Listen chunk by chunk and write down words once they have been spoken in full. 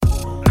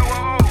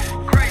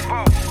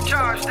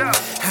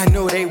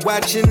they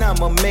watching,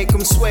 I'ma make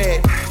them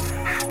sweat.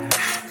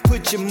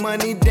 Put your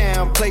money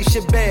down, place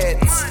your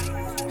bets.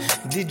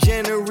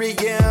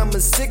 Degenerate, yeah, I'm a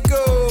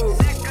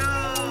sicko.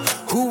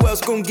 Who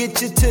else gon'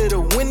 get you to the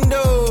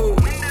window?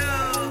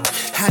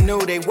 I know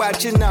they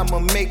watching, I'ma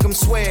make them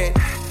sweat.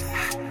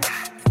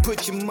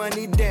 Put your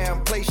money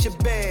down, place your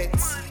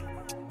bets.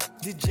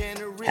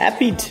 Degenerate.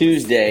 Happy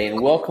Tuesday,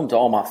 and welcome to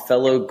all my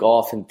fellow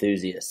golf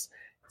enthusiasts.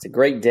 It's a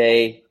great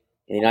day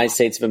in the United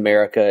States of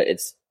America.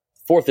 It's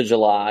 4th of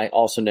July,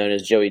 also known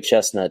as Joey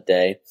Chestnut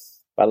Day.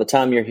 By the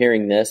time you're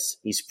hearing this,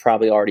 he's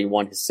probably already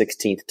won his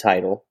 16th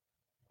title,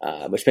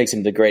 which makes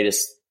him the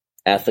greatest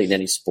athlete in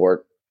any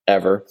sport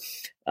ever.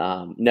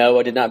 No,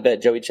 I did not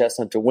bet Joey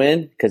Chestnut to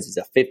win because he's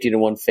a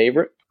 50-1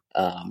 favorite.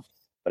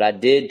 But I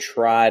did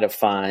try to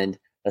find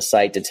a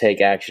site to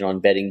take action on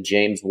betting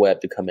James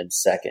Webb to come in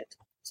second.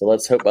 So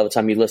let's hope by the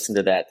time you listen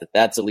to that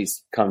that's at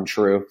least come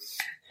true.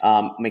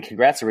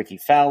 Congrats to Ricky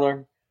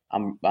Fowler.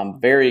 I'm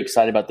very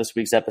excited about this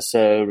week's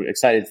episode.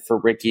 Excited for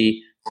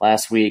Ricky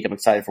last week. I'm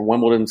excited for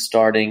Wimbledon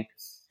starting.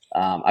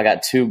 I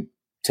got two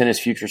tennis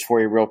futures for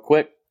you real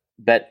quick.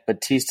 Bet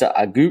Batista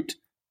Agut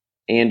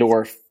and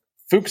or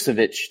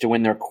Fucsovic to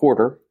win their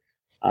quarter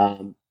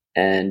and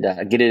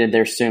get it in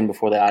there soon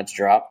before the odds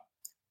drop.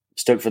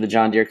 Stoked for the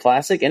John Deere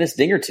Classic. And it's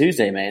Dinger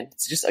Tuesday, man.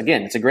 It's just,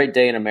 again, it's a great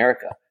day in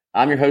America.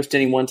 I'm your host,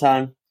 Denny One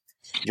Time,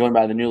 joined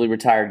by the newly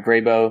retired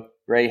Graybo.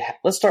 Gray,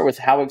 let's start with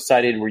how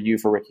excited were you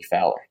for Ricky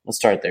Fowler? Let's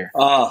start there.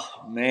 Oh,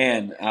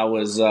 man, I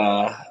was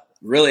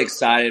really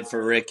excited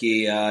for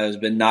Ricky. He's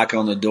been knocking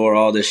on the door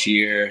all this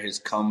year. His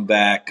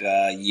comeback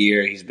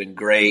year, he's been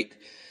great.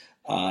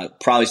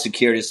 Probably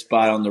secured his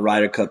spot on the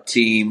Ryder Cup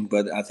team.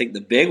 But I think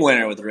the big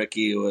winner with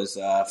Ricky was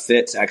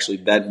Fitz actually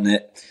betting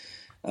it.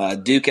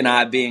 Duke and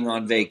I being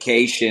on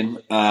vacation,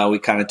 we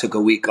kind of took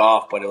a week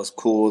off, but it was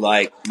cool,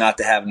 not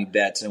to have any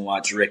bets and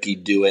watch Ricky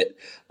do it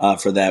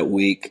for that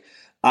week.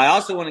 I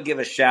also want to give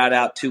a shout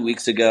out. 2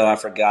 weeks ago, I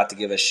forgot to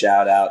give a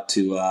shout out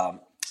to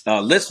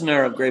a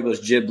listener of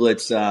Graybo's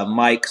Giblets,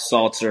 Mike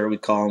Salter, we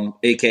call him,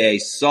 a.k.a.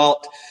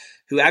 Salt,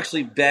 who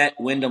actually bet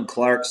Wyndham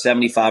Clark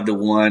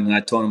 75-1, and I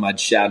told him I'd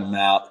shout him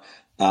out.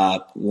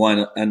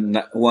 Won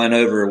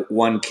over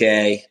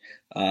 1K.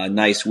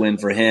 Nice win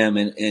for him.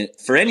 And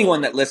for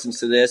anyone that listens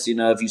to this,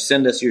 if you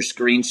send us your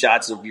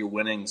screenshots of your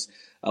winnings,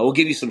 we'll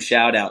give you some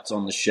shout outs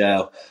on the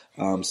show.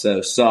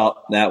 So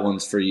Salt, that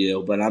one's for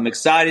you. But I'm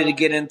excited to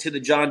get into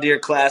the John Deere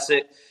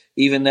Classic,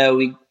 even though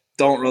we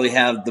don't really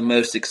have the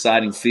most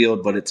exciting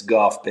field, but it's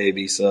golf,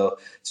 baby. So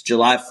it's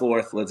July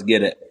 4th. Let's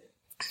get it.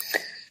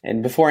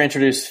 And before I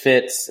introduce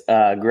Fitz,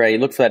 Gray,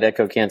 look for that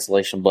echo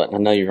cancellation button. I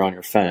know you're on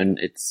your phone.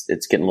 It's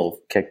getting a little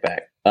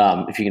kickback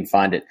if you can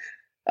find it.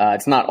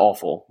 It's not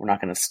awful. We're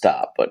not going to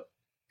stop, but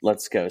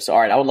let's go. So,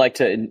 all right, I would like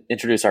to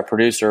introduce our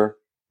producer,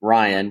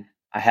 Ryan.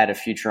 I had a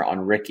future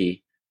on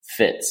Ricky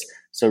Fitz.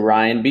 So,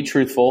 Ryan, be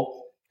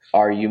truthful.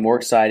 Are you more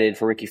excited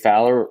for Ricky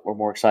Fowler or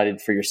more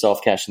excited for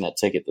yourself cashing that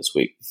ticket this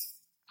week?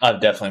 I'm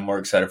definitely more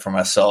excited for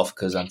myself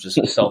because I'm just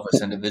a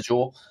selfish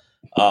individual.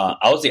 I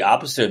was the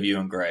opposite of you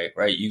and Gray,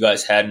 right? You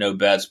guys had no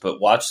bets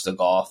but watched the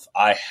golf.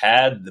 I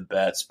had the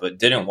bets but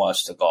didn't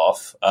watch the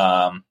golf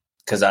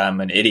because I'm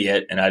an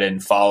idiot and I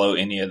didn't follow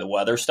any of the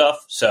weather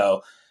stuff.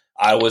 So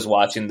I was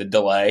watching the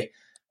delay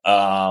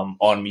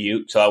on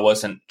mute, so I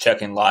wasn't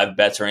checking live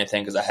bets or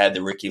anything because I had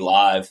the Ricky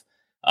live.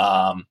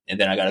 And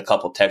then I got a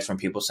couple texts from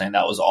people saying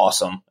that was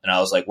awesome. And I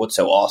was like, what's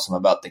so awesome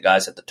about the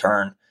guys at the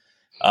turn?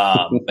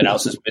 And I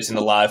was just missing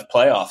the live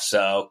playoff.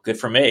 So good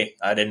for me.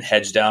 I didn't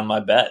hedge down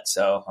my bet.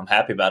 So I'm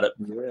happy about it.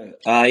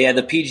 Yeah,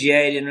 the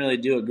PGA didn't really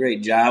do a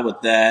great job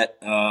with that.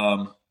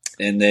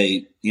 And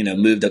they,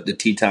 moved up the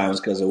tee times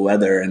because of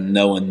weather, and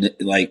no one,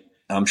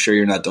 I'm sure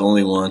you're not the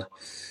only one.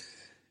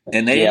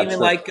 And they didn't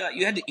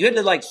even you had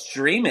to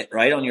stream it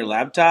right on your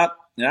laptop.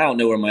 And I don't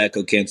know where my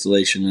echo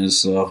cancellation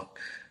is, so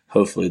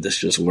hopefully this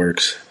just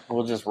works.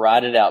 We'll just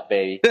ride it out,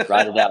 baby.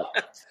 Ride it out.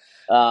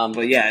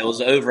 But yeah, it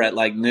was over at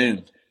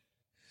noon.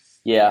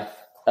 Yeah.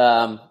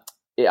 I'm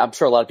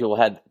sure a lot of people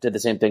did the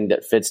same thing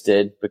that Fitz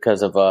did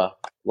because of a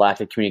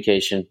lack of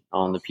communication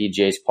on the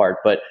PGA's part.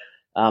 But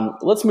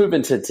let's move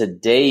into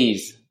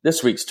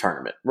this week's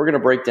tournament. We're going to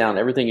break down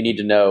everything you need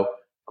to know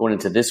going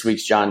into this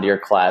week's John Deere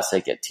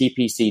Classic at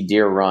TPC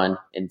Deere Run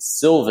in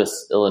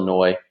Silvis,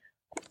 Illinois.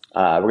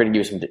 We're going to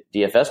give you some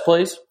DFS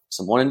plays,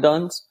 some one and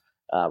dones.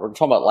 We're going to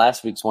talk about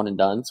last week's one and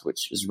dones,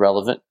 which is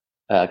relevant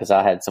because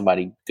I had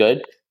somebody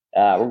good.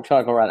 We're going to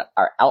talk about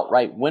our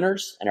outright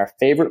winners and our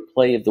favorite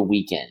play of the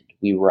weekend.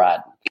 We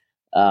ride.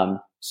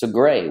 So,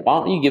 Gray, why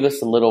don't you give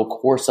us a little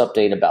course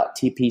update about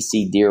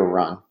TPC Deere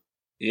Run?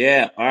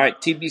 Yeah, all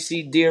right,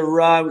 TPC Deere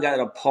Run. We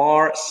got a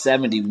par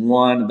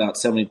 71, about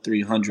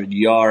 7,300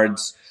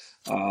 yards.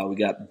 We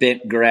got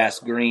bent grass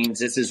greens.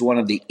 This is one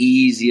of the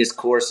easiest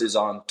courses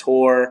on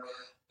tour.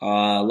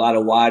 A lot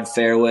of wide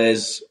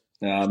fairways.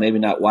 Maybe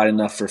not wide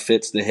enough for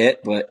Fitz to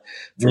hit, but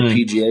for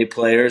PGA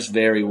players,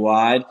 very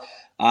wide.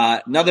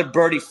 Another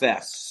birdie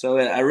fest. So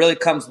it really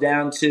comes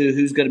down to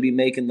who's going to be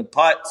making the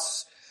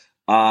putts.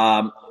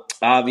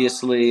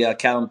 Obviously,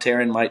 Callum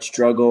Tarrant might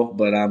struggle,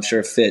 but I'm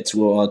sure Fitz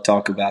will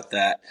talk about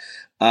that.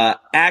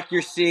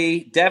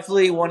 Accuracy,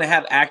 definitely want to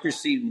have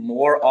accuracy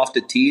more off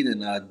the tee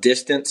than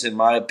distance, in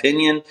my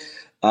opinion.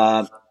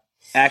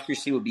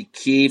 Accuracy would be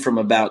key from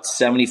about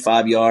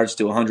 75 yards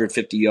to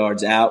 150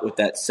 yards out with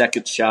that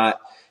second shot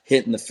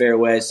hitting the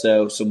fairway.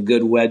 So some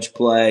good wedge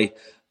play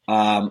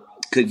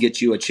could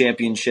get you a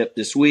championship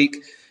this week.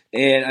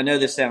 And I know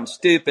this sounds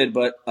stupid,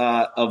 but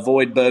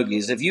avoid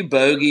bogeys. If you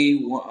bogey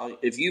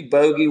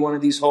one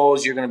of these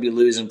holes, you're going to be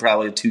losing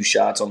probably 2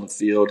 shots on the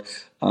field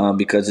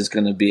because it's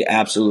going to be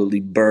absolutely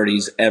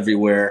birdies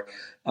everywhere.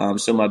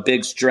 So my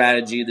big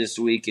strategy this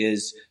week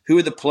is who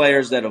are the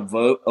players that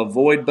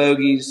avoid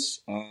bogeys,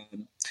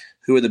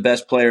 who are the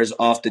best players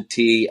off the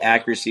tee,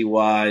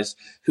 accuracy-wise,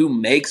 who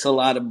makes a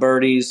lot of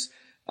birdies,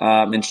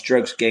 and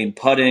strokes gained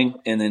putting,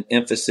 and then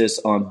emphasis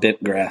on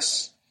bent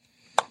grass.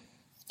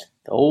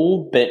 The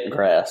old bent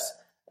grass.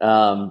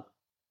 So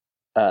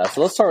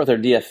let's start with our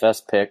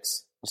DFS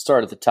picks. We'll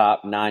start at the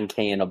top,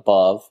 9K and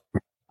above.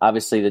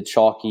 Obviously, the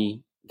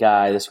chalky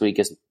guy this week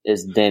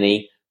is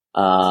Denny.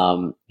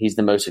 He's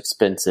the most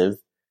expensive.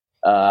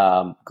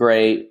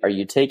 Gray, are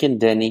you taking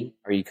Denny?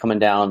 Or are you coming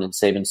down and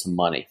saving some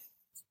money?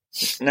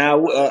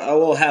 Now, I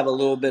will have a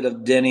little bit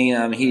of Denny.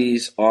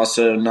 He's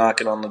also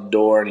knocking on the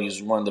door, and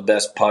he's one of the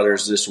best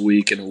putters this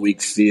week in a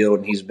weak field,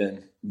 and he's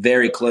been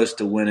very close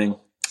to winning.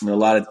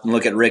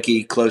 Look at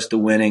Ricky, close to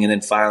winning, and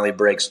then finally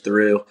breaks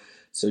through.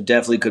 So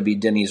definitely could be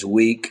Denny's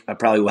week. I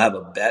probably will have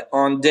a bet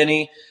on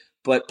Denny.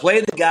 But play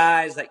the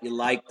guys that you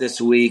like this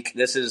week.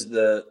 This is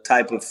the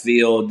type of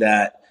field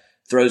that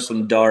throws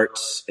some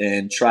darts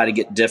and try to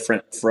get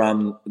different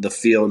from the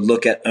field.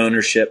 Look at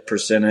ownership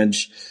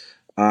percentage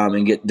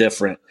and get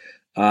different.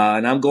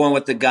 And I'm going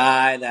with the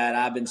guy that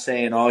I've been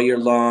saying all year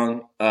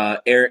long,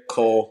 Eric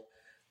Cole,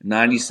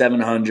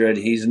 9,700.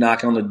 He's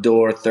knocking on the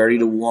door,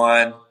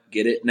 30-1.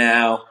 Get it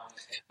now.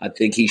 I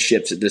think he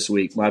ships it this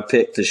week. My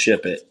pick to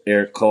ship it,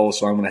 Eric Cole,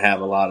 so I'm going to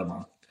have a lot of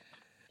them.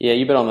 Yeah,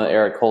 you've been on the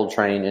Eric Cole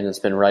train, and it's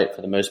been right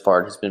for the most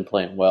part. He's been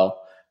playing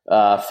well.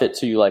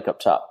 Fitz, who you like up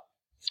top?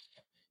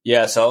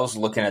 Yeah, so I was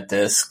looking at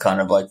this kind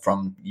of like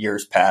from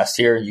years past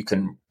here. You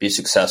can be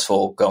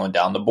successful going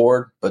down the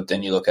board, but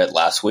then you look at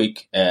last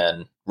week,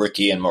 and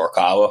Ricky and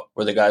Morikawa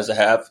were the guys that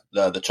have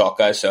the chalk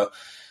guys. So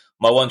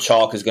my one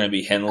chalk is going to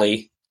be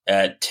Henley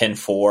at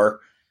 10-4.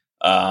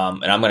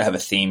 And I'm going to have a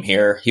theme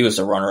here. He was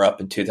a runner-up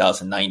in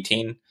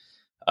 2019.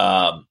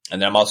 And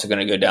then I'm also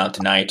going to go down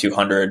to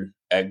 9,200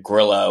 at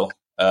Grillo,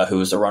 who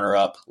was the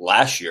runner-up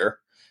last year,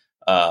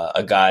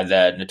 a guy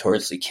that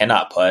notoriously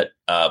cannot putt,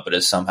 but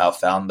has somehow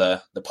found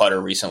the putter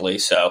recently.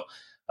 So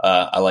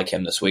I like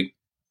him this week.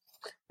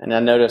 And I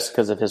noticed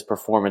because of his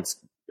performance,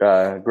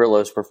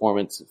 Grillo's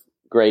performance,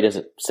 Gray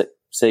doesn't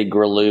say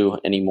Grillo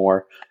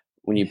anymore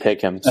when you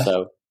pick him.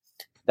 So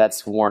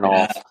that's worn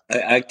off.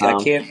 I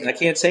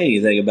can't say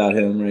anything about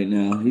him right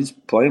now. He's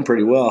playing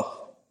pretty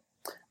well.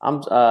 I'm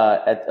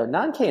at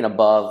 9K and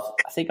above.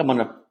 I think I'm going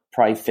to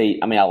probably fade.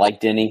 I mean, I like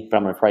Denny, but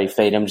I'm going to probably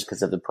fade him just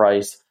because of the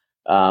price.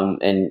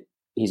 And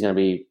he's going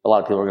to be a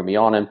lot of people are going to be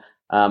on him.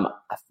 I'm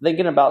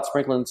thinking about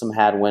sprinkling some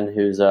Hadwin,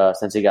 who's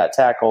since he got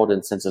tackled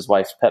and since his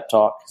wife's pep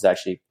talk, has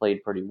actually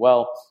played pretty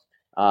well.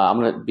 I'm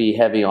going to be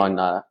heavy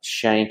on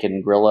Shank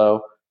and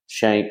Grillo.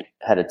 Shank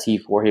had a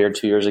T4 here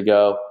 2 years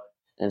ago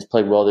and has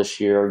played well this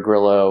year.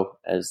 Grillo,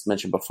 as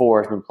mentioned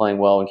before, has been playing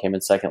well and came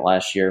in second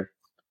last year.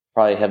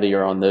 Probably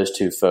heavier on those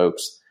two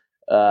folks.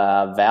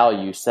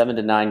 Value, 7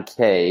 to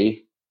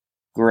 9K.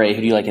 Gray,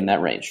 who do you like in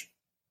that range?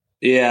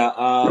 Yeah,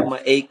 I'm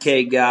an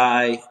 8K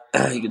guy.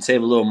 You can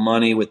save a little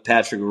money with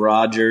Patrick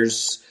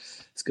Rogers.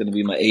 It's going to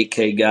be my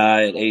 8K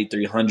guy at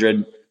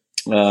 8,300.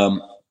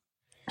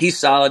 He's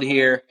solid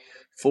here.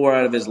 4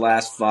 out of his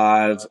last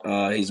 5,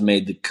 he's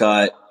made the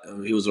cut.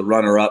 He was a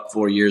runner-up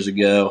 4 years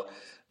ago.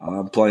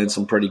 Playing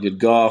some pretty good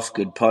golf,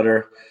 good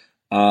putter.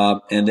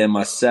 And then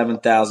my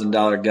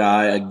 $7,000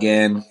 guy,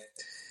 again,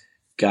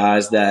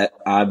 guys that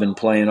I've been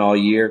playing all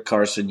year,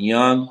 Carson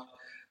Young.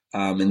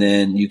 And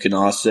then you can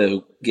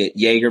also get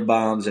Jaeger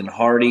Bombs and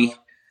Hardy,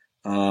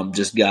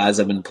 just guys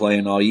I've been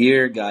playing all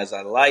year, guys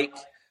I like,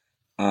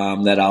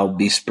 that I'll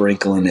be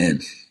sprinkling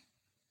in.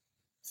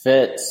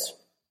 Fitz.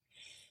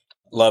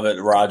 Love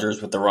it.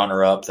 Rogers with the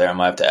runner-up there. I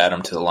might have to add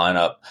him to the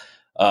lineup.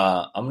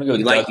 I'm going to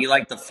go You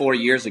like the 4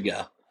 years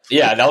ago.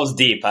 Yeah, that was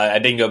deep. I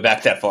didn't go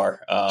back that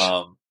far.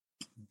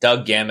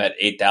 Doug Gam at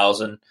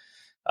 8,000.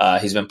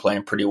 He's been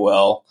playing pretty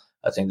well.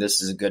 I think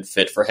this is a good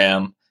fit for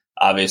him.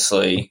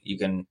 Obviously, you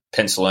can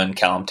pencil in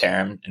Callum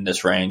Tarrant in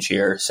this range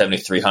here,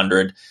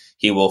 7,300.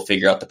 He will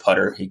figure out the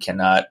putter. He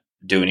cannot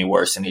do any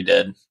worse than he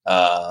did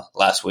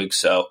last week.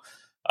 So,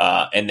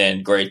 and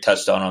then Gray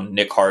touched on him,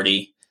 Nick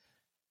Hardy.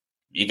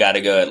 You got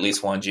to go at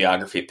least one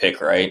geography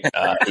pick, right?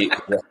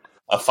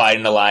 A Fight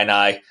in the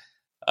Illini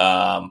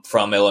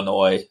from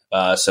Illinois.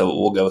 So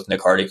we'll go with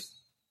Nick Hardy.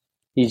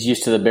 He's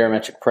used to the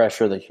barometric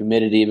pressure, the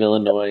humidity of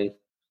Illinois,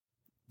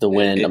 the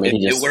wind.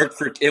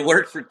 It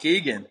worked for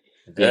Keegan.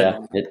 Yeah,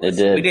 it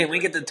did. We didn't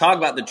get to talk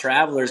about the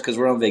Travelers because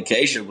we're on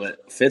vacation,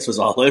 but Fitz was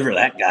all over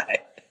that guy.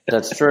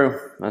 That's true.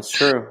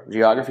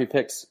 Geography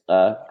picks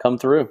come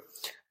through.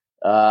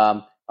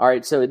 All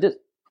right, so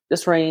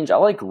this range, I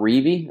like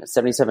Reeve at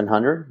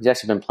 7,700. He's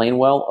actually been playing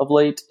well of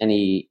late, and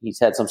he's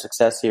had some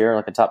success here,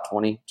 like a top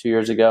 20 2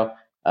 years ago.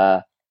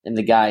 And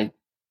the guy,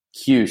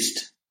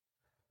 Hust.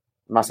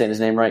 Am I saying his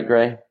name right,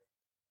 Gray?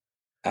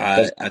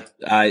 I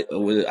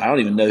don't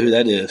even know who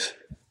that is.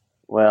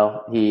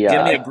 Well, he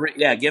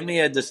give me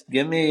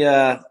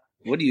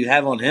what do you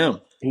have on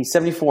him? He's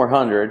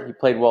 7,400. He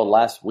played well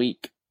last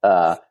week,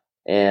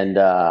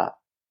 and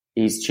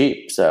he's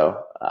cheap.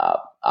 So,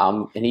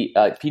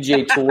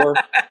 PGA Tour,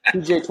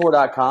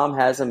 PGAtour.com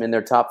has him in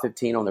their top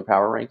 15 on their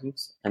power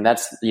rankings, and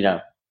that's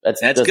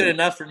good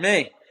enough for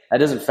me. That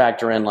doesn't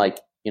factor in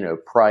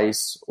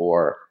price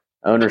or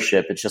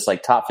ownership. It's just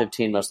like top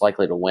 15 most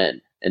likely to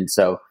win, and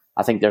so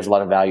I think there's a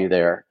lot of value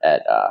there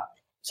at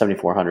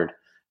 7,400.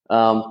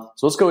 So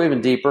let's go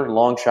even deeper.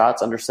 Long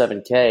shots under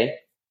 7K.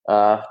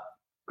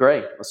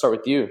 Gray, let's start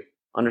with you.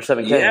 Under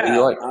 7K. Yeah. What do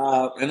you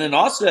like? And then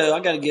also I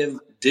got to give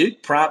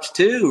Duke props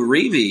too.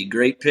 Reeve,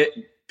 great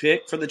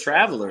pick for the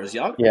Travelers.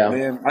 Y'all,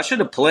 man, I should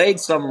have played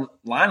some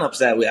lineups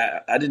that way.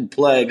 I didn't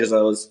play because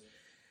I was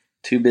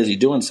too busy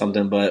doing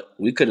something, but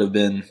we could have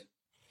been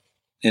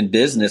in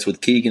business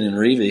with Keegan and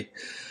Reeve.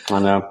 I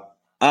know.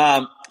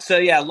 So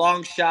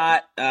long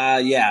shot.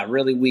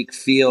 Really weak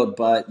field,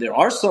 but there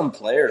are some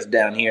players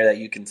down here that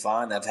you can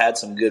find that have had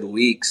some good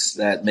weeks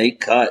that make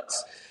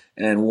cuts.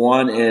 And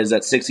one is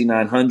at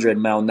 6,900,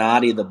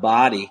 Malnati the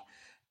Body.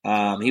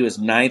 He was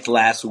 9th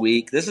last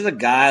week. This is a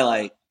guy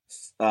like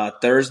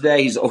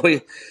Thursday. He's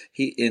always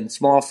in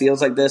small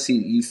fields like this.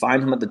 You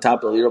find him at the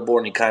top of the leaderboard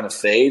and he kind of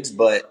fades,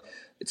 but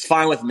it's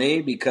fine with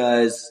me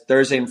because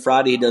Thursday and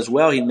Friday he does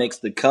well. He makes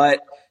the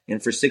cut.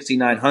 And for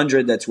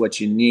 6,900, that's what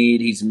you need.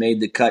 He's made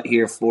the cut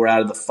here 4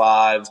 out of the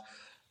 5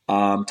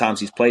 times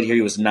he's played here.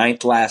 He was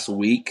 9th last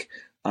week,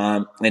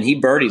 and he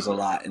birdies a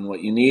lot. And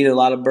what you need, a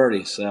lot of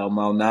birdies. So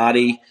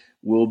Malnati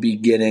will be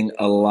getting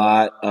a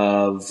lot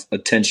of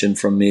attention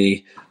from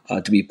me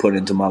to be put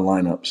into my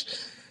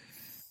lineups.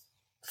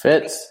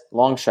 Fitz,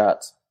 long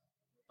shots.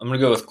 I'm going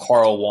to go with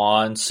Carl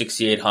Wan,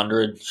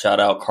 6,800. Shout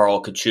out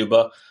Carl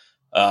Kachuba.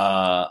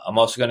 I'm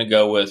also going to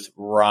go with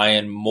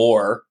Ryan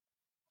Moore,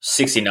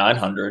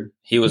 6,900.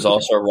 He was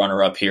also a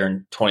runner-up here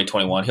in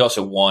 2021. He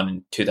also won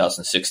in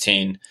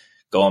 2016,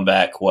 going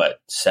back,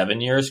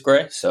 7 years,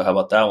 Gray? So how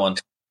about that one?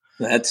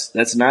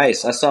 That's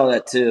nice. I saw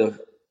that too.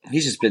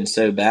 He's just been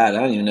so bad.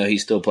 I don't even know he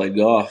still played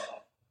golf.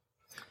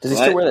 Does he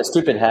still wear that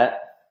stupid hat?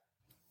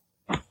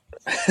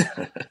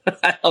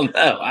 I don't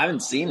know. I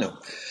haven't seen him.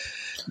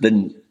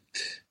 Then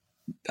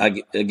I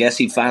guess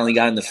he finally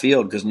got in the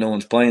field because no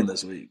one's playing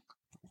this week.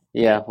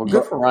 Yeah, well,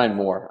 good for Ryan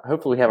Moore.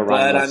 Hopefully we have a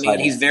Ryan Moore. But, I mean,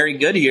 he's very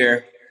good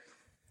here.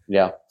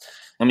 Yeah.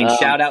 I mean,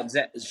 shout out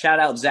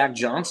Zach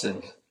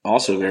Johnson,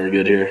 also very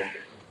good here.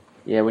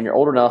 Yeah, when you're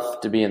old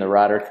enough to be in the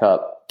Ryder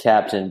Cup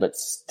captain but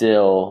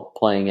still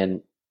playing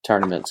in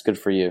tournaments, good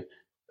for you.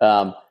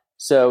 I'm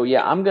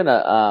going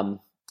to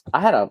I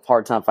had a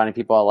hard time finding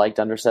people I liked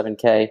under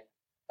 7K.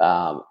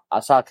 I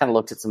kind of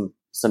looked at some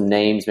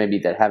names maybe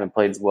that haven't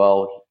played as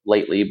well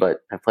lately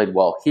but have played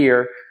well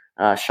here.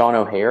 Sean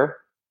O'Hare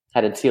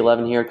had a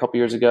T11 here a couple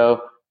years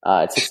ago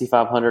at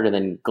 6,500, and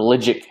then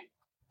Gligic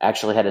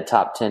actually had a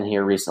top 10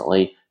 here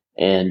recently,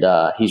 and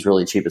he's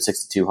really cheap at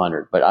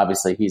 6,200. But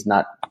obviously, he's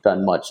not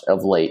done much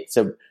of late.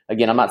 So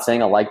again, I'm not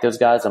saying I like those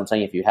guys. I'm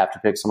saying if you have to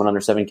pick someone under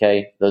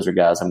 7K, those are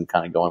guys I'm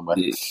kind of going with.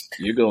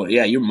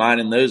 You're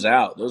mining those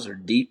out. Those are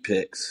deep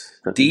picks,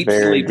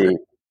 Very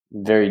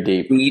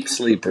deep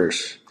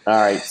sleepers. All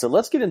right, so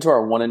let's get into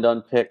our one and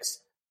done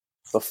picks.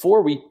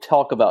 Before we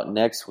talk about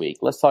next week,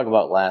 let's talk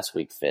about last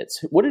week,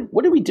 Fitz. What did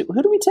we do?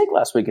 Who did we take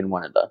last week in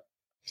one and done?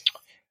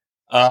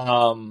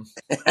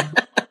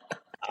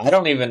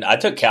 I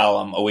took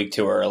Callum a week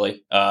too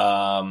early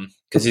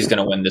because he's going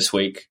to win this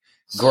week.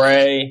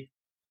 Gray,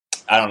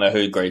 I don't know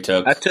who Gray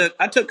took.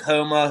 I took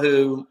Homa,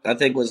 who I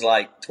think was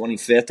like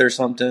 25th or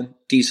something.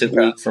 Decent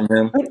week from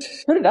him.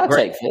 Who did I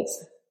take,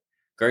 Fitz?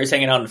 Gray's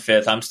hanging out in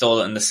 5th. I'm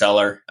still in the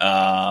cellar.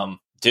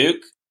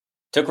 Duke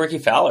took Ricky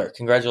Fowler.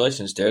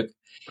 Congratulations, Duke.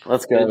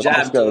 Let's go. Good job,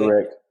 Let's go,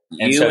 Rick.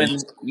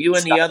 You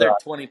and the other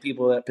 20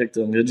 people that picked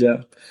him. Good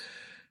job.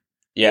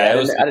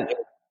 Yeah,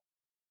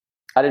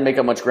 I didn't make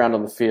up much ground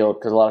on the field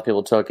because a lot of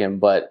people took him,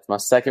 but it's my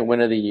second win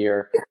of the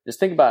year. Just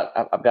think about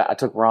I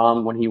took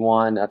Rahm when he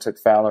won. I took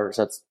Fowler,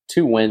 so that's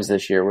 2 wins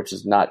this year, which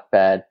is not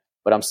bad.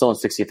 But I'm still in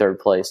 63rd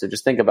place. So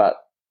just think about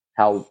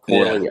how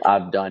poorly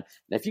I've done.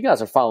 And if you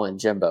guys are following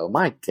Jimbo,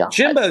 my God,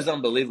 Jimbo's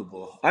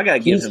unbelievable. I gotta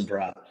give him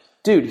props.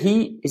 Dude,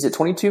 he is at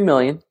 $22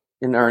 million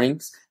in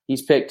earnings.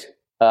 He's picked.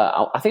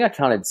 I think I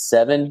counted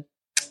 7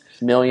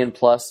 million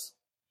plus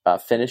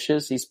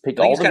finishes. He's picked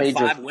all the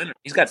majors. 5 winners.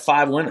 He's got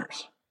 5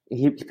 winners.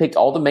 He picked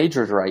all the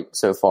majors right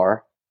so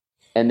far,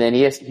 and then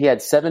he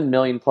had 7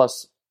 million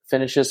plus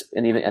finishes,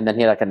 and then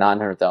he had like a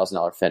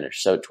 $900,000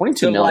 finish. So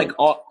 22 million.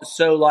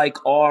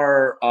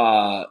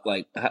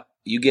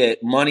 You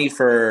get money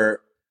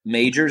for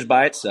majors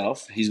by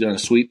itself. He's going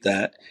to sweep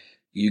that.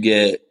 You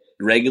get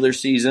regular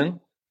season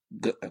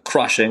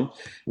crushing,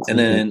 and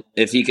then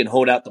if he can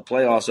hold out the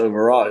playoffs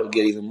overall, he'll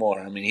get even more.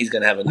 I mean, he's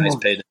going to have a nice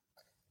payday.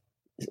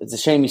 it's a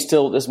shame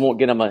this won't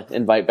get him an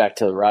invite back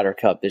to the Ryder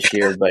Cup this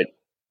year, but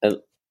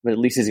at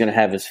least he's going to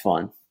have his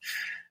fun.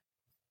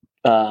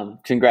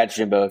 Congrats,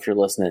 Jimbo, if you're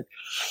listening.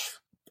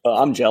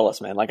 I'm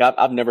jealous, man. Like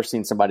I've never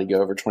seen somebody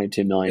go over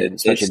 22 million,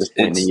 especially at this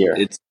point in the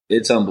year.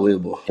 It's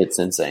unbelievable. It's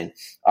insane.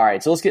 All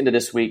right, so let's get into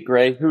this week.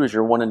 Gray, who is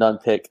your one and done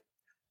pick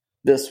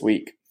this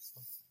week?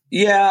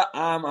 Yeah,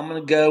 I'm going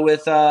to go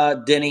with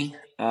Denny.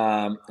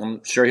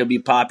 I'm sure he'll be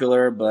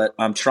popular, but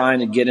I'm trying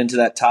to get into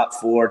that top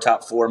four.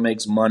 Top four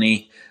makes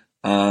money.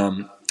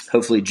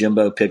 Hopefully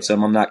Jimbo picks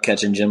him. I'm not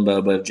catching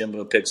Jimbo, but if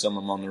Jimbo picks him,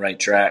 I'm on the right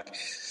track.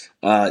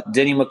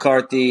 Denny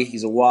McCarthy,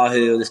 he's a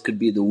Wahoo. This could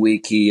be the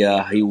week he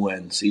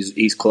wins.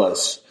 He's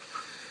close.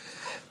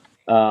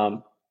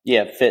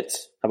 Yeah,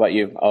 Fitz. How about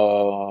you? You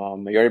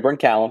already burned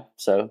Callum,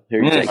 so who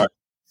are you taking?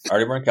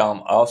 Already burned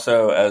Callum.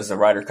 Also, as the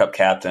Ryder Cup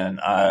captain,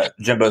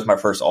 Jimbo's my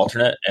first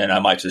alternate, and I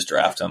might just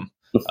draft him,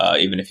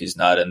 even if he's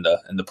not in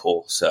the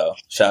pool. So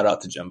shout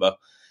out to Jimbo.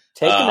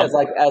 Take him as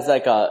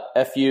like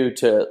a FU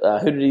to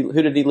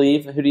who did he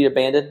leave? Who did he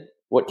abandon?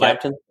 What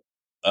captain?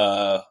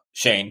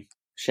 Shane.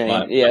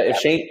 If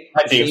Shane.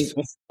 He's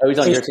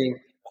on your team.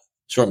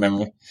 Short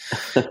memory.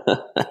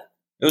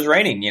 It was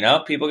raining,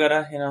 People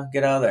gotta,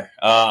 get out of there.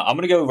 I'm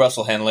gonna go with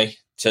Russell Henley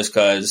just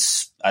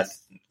because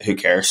who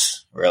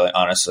cares, really,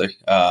 honestly.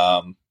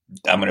 I'm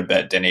gonna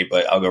bet Denny,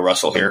 but I'll go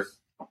Russell here.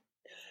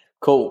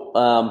 Cool.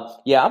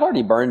 I've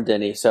already burned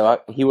Denny, so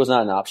he was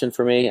not an option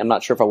for me. I'm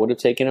not sure if I would have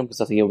taken him because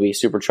I think he'll be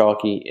super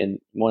chalky and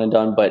one and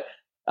done. But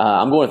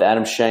I'm going with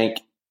Adam Schenk.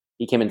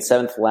 He came in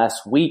 7th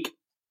last week.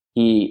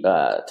 He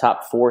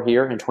top 4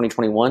 here in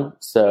 2021.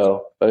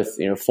 So both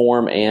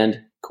form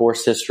and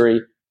course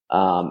history.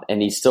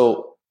 And he's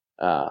still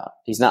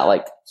he's not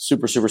like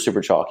super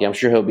chalky. I'm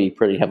sure he'll be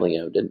pretty heavily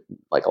owned in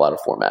like a lot of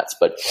formats.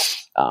 But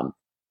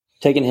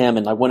taking him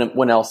and like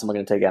when else am I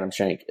going to take Adam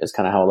Schenk is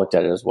kind of how I looked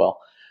at it as well.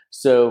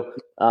 So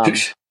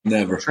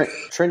never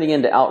trending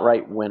into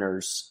outright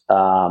winners.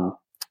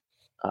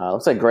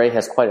 Looks like Gray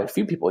has quite a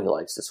few people he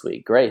likes this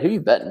week. Gray, who you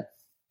betting?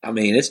 I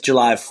mean, it's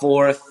July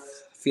 4th.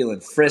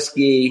 Feeling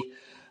frisky.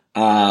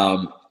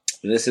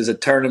 This is a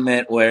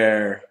tournament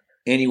where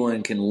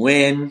anyone can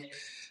win.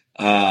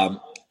 But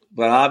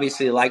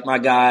obviously, like my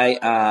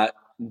guy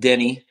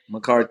Denny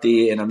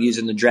McCarthy, and I'm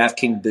using the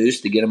DraftKings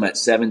boost to get him at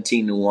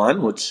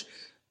 17-1, which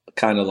I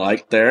kind of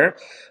like there.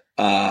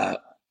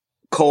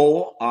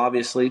 Cole,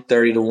 obviously,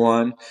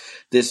 30-1.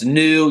 This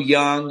new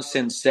young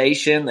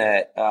sensation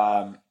that,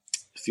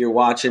 if you're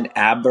watching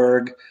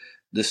Aberg,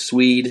 the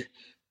Swede,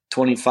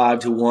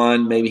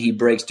 25-1. Maybe he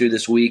breaks through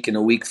this week in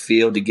a weak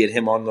field to get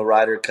him on the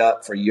Ryder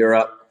Cup for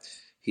Europe.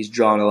 He's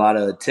drawing a lot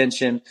of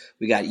attention.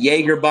 We got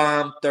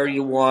Jagerbaum,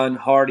 30-1.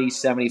 Hardy,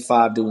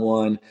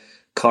 75-1.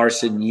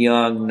 Carson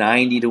Young,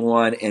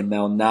 90-1. And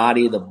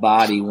Malnati, the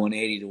body,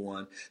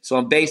 180-1. So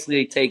I'm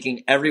basically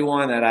taking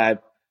everyone that I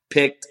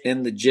picked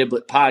in the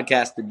Giblet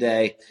podcast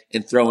today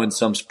and throwing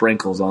some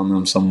sprinkles on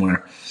them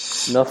somewhere.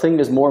 Nothing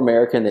is more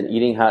American than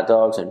eating hot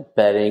dogs and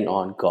betting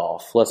on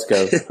golf. Let's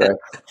go.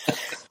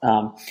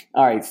 All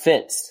right,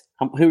 Fitz,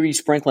 who are you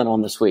sprinkling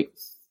on this week?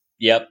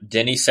 Yep,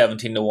 Denny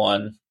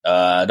 17-1.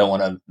 I don't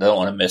want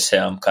to miss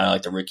him. Kind of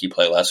like the Ricky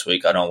play last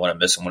week. I don't want to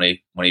miss him when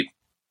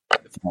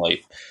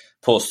he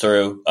pulls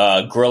through.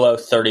 Grillo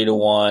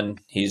 30-1.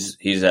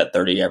 He's at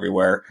 30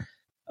 everywhere.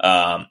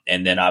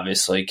 And then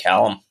obviously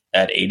Callum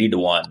at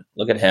 80-1.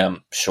 Look at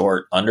him,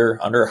 short, under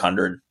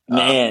 100.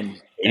 Man,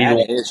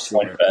 80-1 is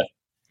short.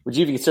 Would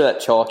you even consider that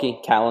chalky?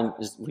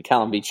 Would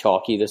Callum be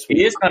chalky this week?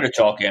 He is kind of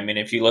chalky. I mean,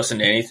 if you listen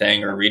to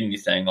anything or read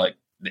anything, like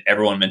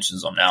everyone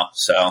mentions him now.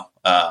 So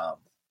I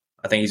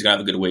think he's gonna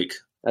have a good week.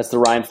 That's the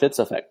Ryan Fitz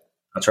effect.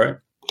 That's right.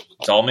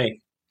 It's all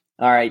me.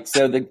 All right.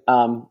 So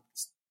the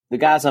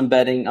guys I'm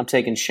betting, I'm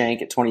taking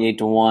Schenk at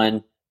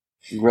 28-1,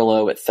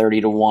 Grillo at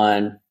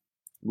 30-1.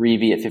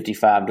 Reeve at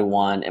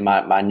 55-1, and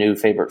my new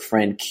favorite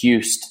friend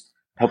Cust,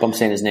 I hope I'm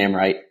saying his name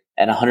right,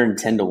 at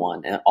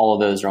 110-1, and all of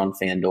those are on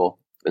FanDuel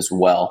as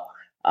well.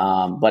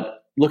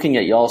 But looking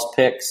at y'all's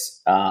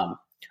picks,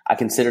 I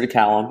considered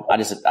Callum. I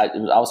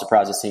was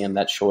surprised to see him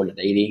that short at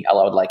 80. I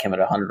would like him at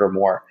 100 or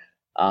more.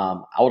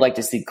 I would like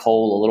to see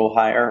Cole a little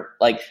higher.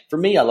 Like for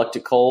me, I looked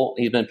at Cole.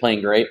 He's been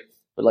playing great,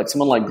 but like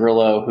someone like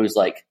Grillo, who's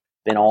like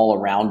been all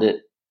around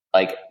it,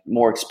 like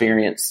more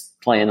experience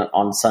playing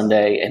on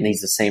Sunday, and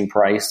he's the same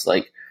price.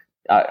 Like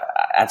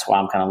that's why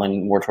I'm kind of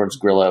leaning more towards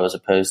Grillo as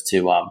opposed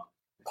to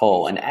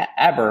Cole. And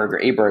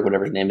Aberg,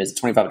 whatever his name is,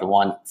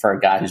 25-1 for a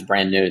guy who's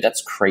brand new.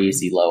 That's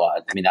crazy low. I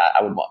mean,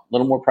 I would want a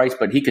little more price,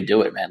 but he could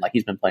do it, man. Like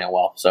he's been playing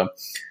well. So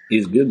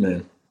he's good,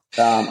 man.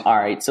 All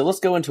right, so let's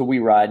go into We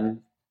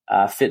Riding.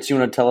 Fitz, you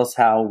want to tell us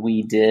how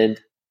we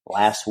did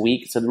last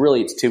week? So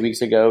really, it's 2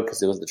 weeks ago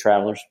because it was the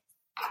Travelers.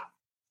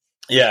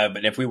 Yeah,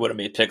 but if we would have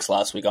made picks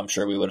last week, I'm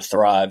sure we would have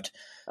thrived.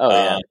 Oh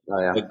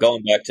yeah. But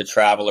going back to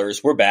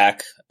Travelers, we're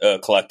back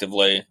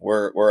collectively.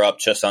 We're up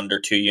just under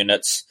 2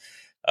 units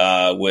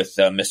with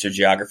Mr.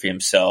 Geography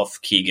himself,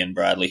 Keegan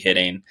Bradley,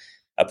 hitting.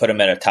 I put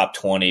him at a top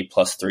 20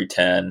 plus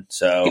 310.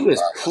 So he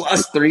was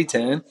plus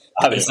 310.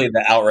 Obviously,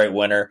 the outright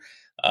winner.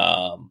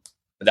 But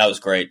that was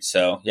great.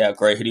 So yeah,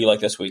 great. Who do you like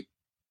this week?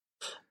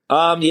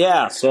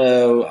 Yeah.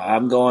 So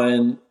I'm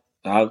going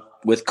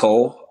with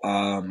Cole.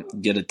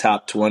 Get a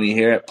top 20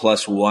 here at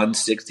plus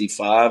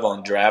 165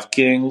 on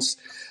DraftKings.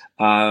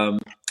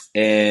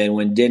 And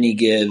when Denny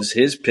gives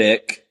his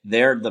pick,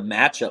 they're the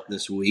matchup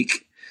this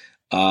week.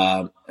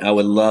 I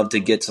would love to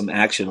get some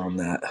action on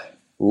that.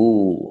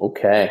 Ooh,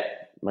 okay.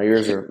 My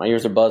ears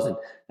are buzzing.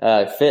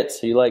 Fitz,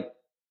 who you like?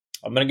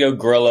 I'm going to go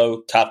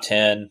Grillo, top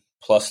 10,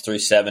 plus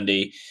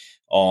 370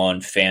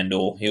 on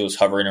FanDuel. He was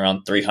hovering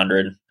around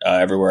 300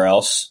 everywhere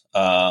else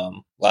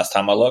last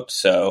time I looked,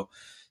 so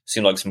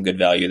seemed like some good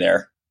value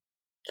there.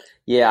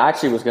 Yeah, I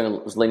actually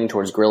was leaning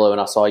towards Grillo,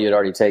 and I saw you had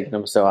already taken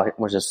him, so I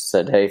just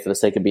said, hey, for the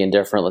sake of being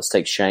different, let's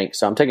take Shank.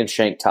 So I'm taking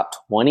Shank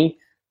top 20,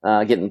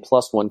 getting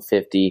plus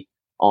 150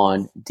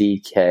 on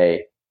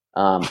DK.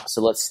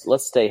 So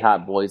let's stay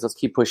hot, boys. Let's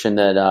keep pushing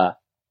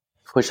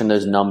pushing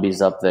those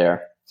numbies up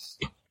there.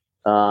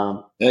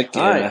 All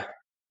right.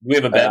 We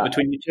have a bet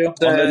between you two?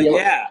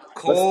 Yeah,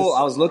 Cole.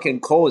 I was looking.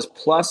 Cole is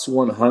plus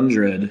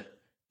 100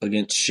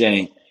 against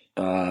Shank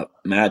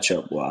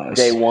matchup wise.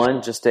 Day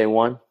one, just day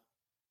one.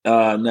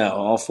 No,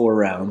 all 4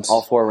 rounds.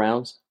 All 4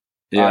 rounds.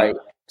 Yeah. All right.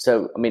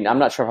 So, I mean, I'm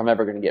not sure if I'm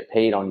ever going to get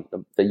paid on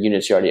the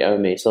units you already owe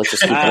me. So let's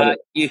just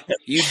keep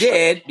you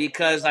did,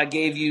 because I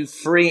gave you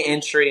free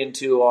entry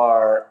into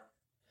our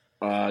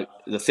the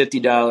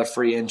 $50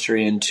 free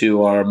entry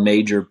into our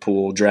major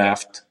pool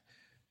draft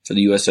for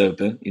the U.S.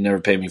 Open. You never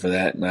paid me for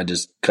that, and I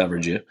just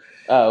covered you.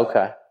 Oh,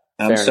 okay.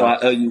 So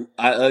enough.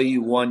 I owe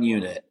you 1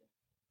 unit.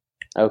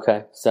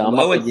 Okay. So I'm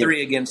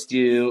 0-3 against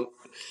you.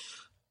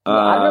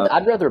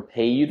 I'd rather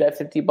pay you that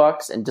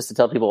 $50 and just to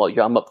tell people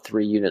I'm up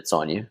 3 units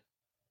on you.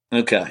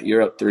 Okay,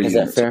 you're up 3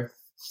 units. Is that fair?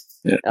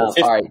 Yeah. All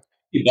right.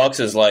 $50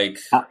 is like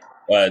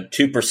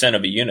 2%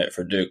 of a unit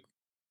for Duke.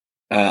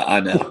 I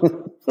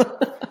know.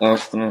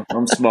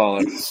 I'm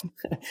smaller.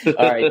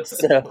 All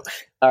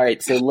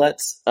right. So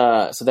let's.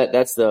 So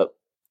that's the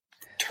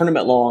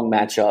tournament long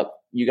matchup.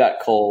 You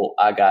got Cole.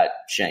 I got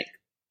Shank.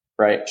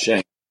 Right.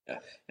 Shank. Yeah.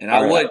 And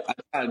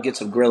I'd get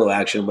some Grillo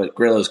action, but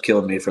Grillo's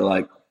killed me for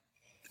like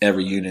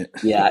every unit.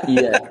 Yeah.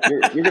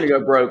 You're gonna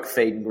go broke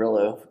fading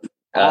Grillo.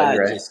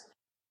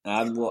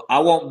 I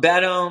won't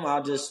bet him.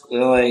 I'll just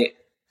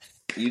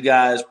you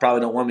guys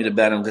probably don't want me to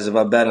bet him, because if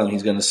I bet him,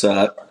 he's gonna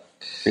suck.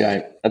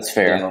 Right. That's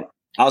fair.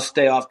 I'll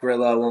stay off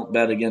Grillo. I won't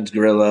bet against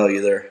Grillo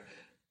either.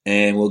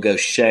 And we'll go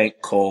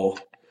Shank Cole.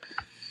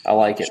 I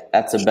like it.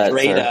 That's a bet.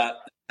 Straight up.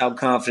 How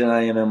confident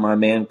I am in my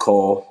man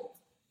Cole.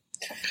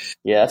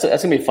 Yeah,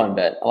 that's gonna be a fun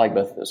bet. I like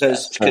both of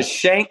those. Because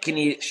Shank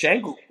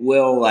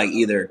will like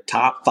either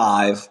top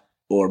 5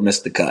 or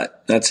miss the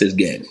cut. That's his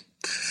game.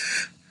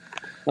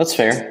 That's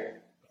fair.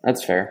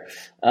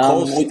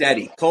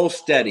 Cole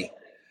steady.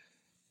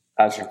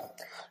 Gotcha.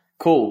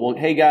 Cool. Well,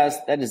 hey guys,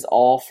 that is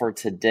all for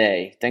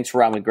today. Thanks for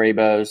riding with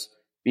Graybows.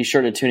 Be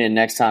sure to tune in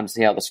next time to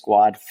see how the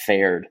squad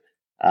fared.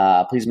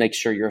 Please make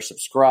sure you're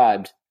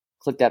subscribed.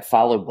 Click that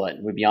follow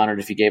button. We'd be honored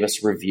if you gave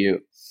us a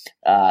review.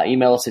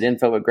 Email us at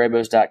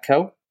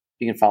info@graybos.co.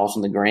 You can follow us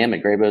on the gram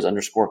at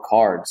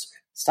graybos_cards.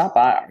 Stop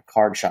by our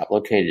card shop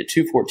located at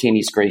 214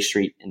 East Gray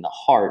Street in the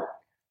heart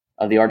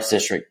of the Arts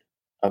District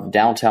of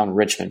downtown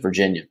Richmond,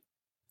 Virginia.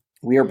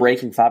 We are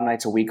breaking 5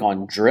 nights a week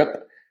on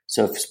Drip.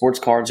 So if sports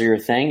cards are your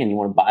thing and you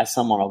want to buy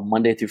some on a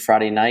Monday through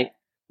Friday night,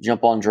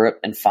 jump on Drip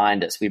and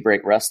find us. We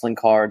break wrestling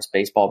cards,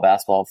 baseball,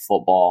 basketball,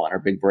 football, and our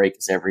big break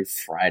is every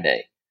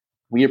Friday.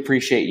 We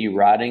appreciate you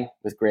riding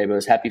with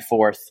Graybows. Happy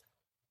 4th.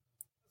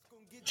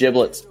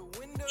 Giblets.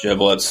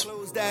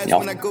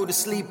 When I go to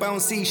sleep, I don't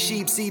see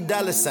sheep, see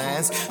dollar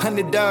signs.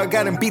 $100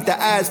 got him beat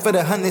the eyes for the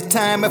 100th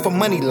time at a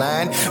money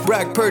line.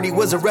 Brock Purdy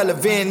was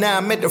irrelevant, now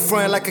I'm at the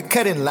front like a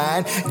cutting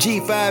line.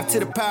 G5 to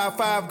the power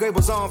 5,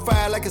 Grable's on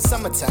fire like it's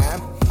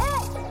summertime.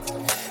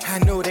 I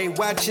know they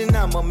watching,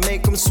 I'ma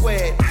make them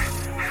sweat.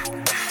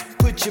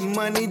 Put your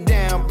money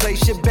down,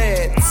 place your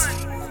bets.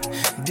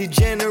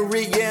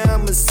 Degenerate, yeah,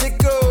 I'm a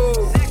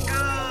sicko.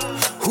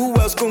 Who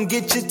else gon'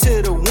 get you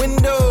to the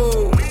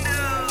window?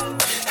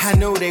 I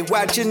know they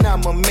watching,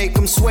 I'ma make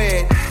them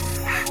sweat.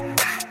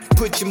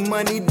 Put your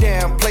money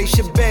down, place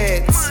your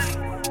bets.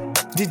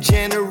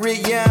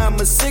 Degenerate, yeah, I'm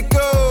a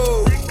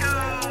sicko.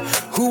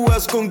 Who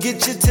else gon'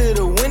 get you to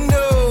the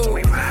window?